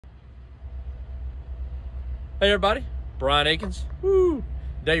Hey everybody, Brian Akins. Woo!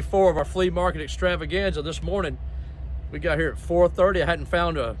 Day 4 of our flea market extravaganza. This morning we got here at 4:30. I hadn't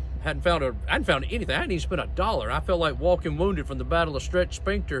found anything. I hadn't even spent $1. I felt like walking wounded from the Battle of Stretch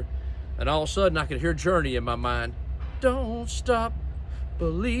Sphincter, and all of a sudden I could hear Journey in my mind. Don't stop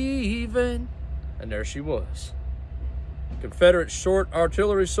believing. And there she was. Confederate Short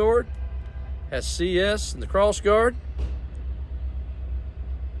Artillery Sword. Has CS in the cross guard.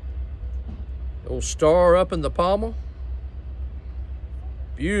 Old star up in the pommel.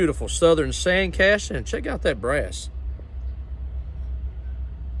 Beautiful southern sand casting. And check out that brass.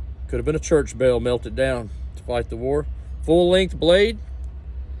 Could have been a church bell melted down to fight the war. Full length blade.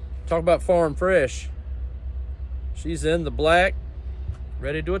 Talk about farm fresh. She's in the black,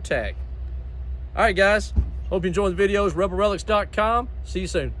 ready to attack. All right, guys. Hope you enjoyed the videos. RebelRelics.com. See you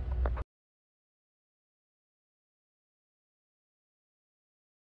soon.